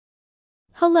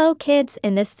Hello kids,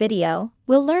 in this video,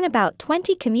 we'll learn about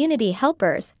 20 community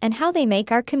helpers and how they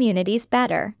make our communities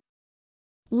better.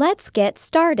 Let's get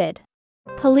started.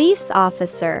 Police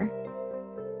officer.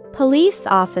 Police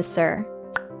officer.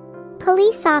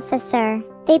 Police officer.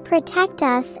 They protect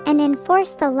us and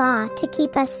enforce the law to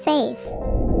keep us safe.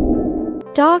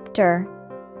 Doctor.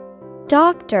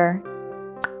 Doctor.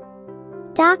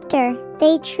 Doctor.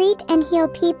 They treat and heal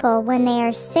people when they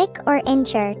are sick or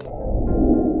injured.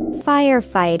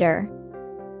 Firefighter.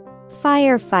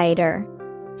 Firefighter.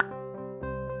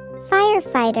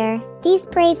 Firefighter. These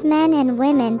brave men and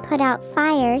women put out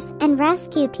fires and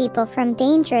rescue people from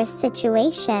dangerous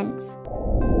situations.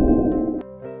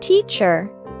 Teacher.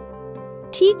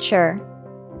 Teacher.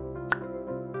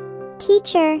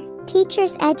 Teacher.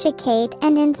 Teachers educate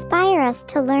and inspire us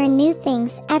to learn new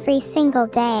things every single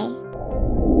day.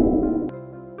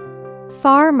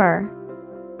 Farmer.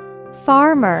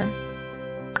 Farmer.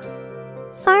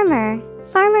 Farmer.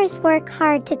 Farmers work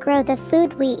hard to grow the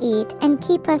food we eat and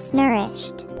keep us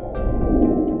nourished.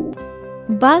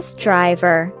 Bus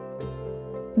driver.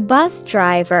 Bus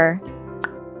driver.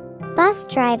 Bus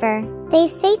driver. They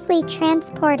safely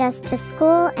transport us to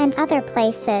school and other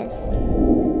places.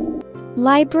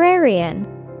 Librarian.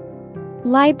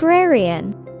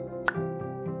 Librarian.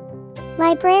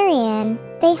 Librarian.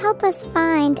 They help us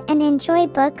find and enjoy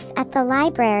books at the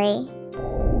library.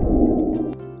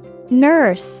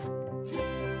 Nurse.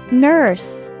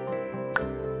 Nurse.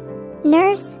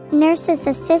 Nurse. Nurses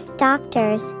assist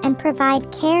doctors and provide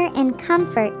care and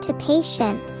comfort to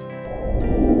patients.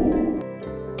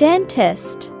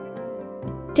 Dentist.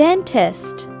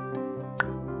 Dentist.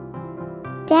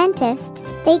 Dentist.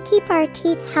 They keep our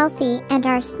teeth healthy and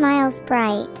our smiles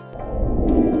bright.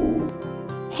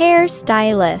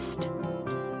 Hairstylist.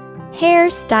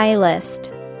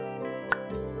 Hairstylist.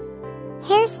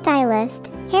 Hairstylist.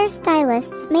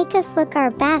 Hairstylists make us look our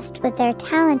best with their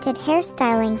talented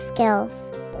hairstyling skills.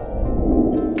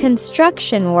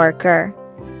 Construction worker.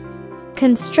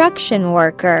 Construction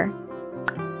worker.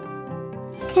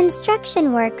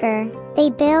 Construction worker. They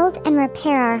build and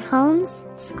repair our homes,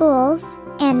 schools,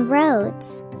 and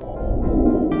roads.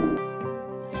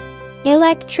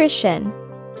 Electrician.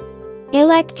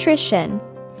 Electrician.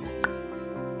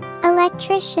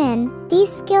 Electrician.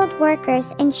 These skilled workers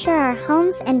ensure our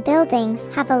homes and buildings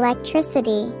have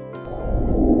electricity.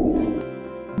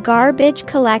 Garbage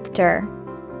collector.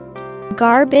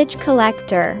 Garbage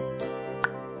collector.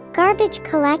 Garbage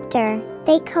collector.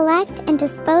 They collect and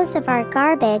dispose of our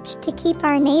garbage to keep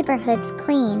our neighborhoods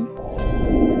clean.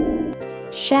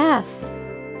 Chef.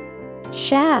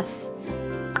 Chef.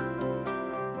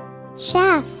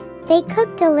 Chef. They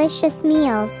cook delicious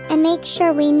meals and make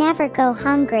sure we never go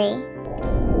hungry.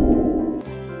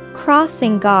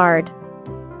 Crossing guard.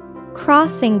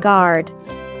 Crossing guard.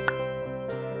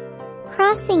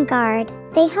 Crossing guard.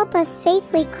 They help us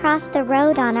safely cross the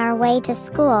road on our way to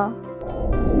school.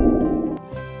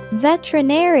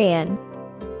 Veterinarian.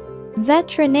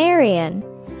 Veterinarian.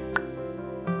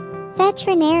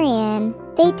 Veterinarian.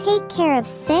 They take care of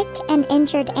sick and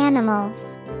injured animals.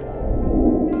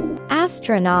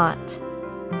 Astronaut.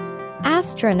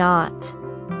 Astronaut.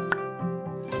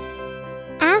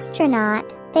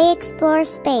 Astronaut. They explore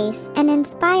space and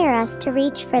inspire us to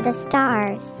reach for the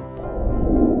stars.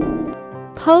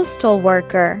 Postal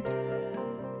worker.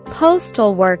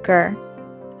 Postal worker.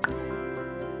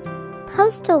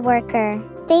 Postal worker.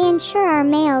 They ensure our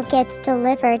mail gets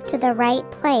delivered to the right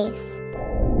place.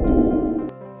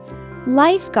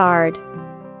 Lifeguard.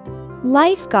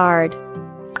 Lifeguard.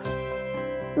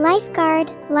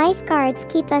 Lifeguard. Lifeguards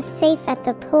keep us safe at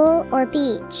the pool or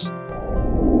beach.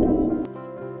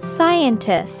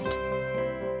 Scientist.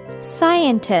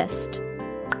 Scientist.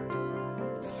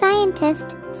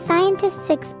 Scientist. Scientists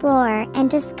explore and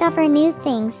discover new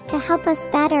things to help us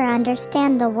better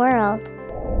understand the world.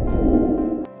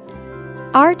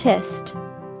 Artist.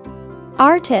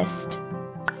 Artist.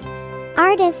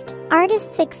 Artist.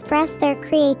 Artists express their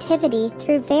creativity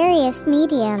through various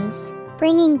mediums,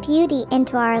 bringing beauty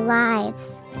into our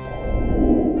lives.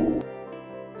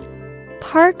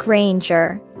 Park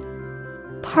ranger.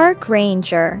 Park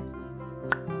ranger.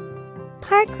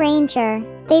 Park ranger.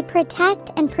 They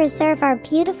protect and preserve our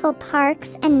beautiful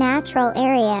parks and natural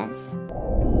areas.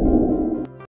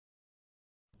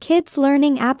 Kids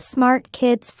Learning App Smart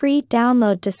Kids free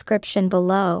download description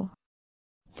below.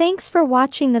 Thanks for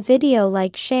watching the video.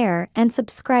 Like, share, and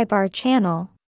subscribe our channel.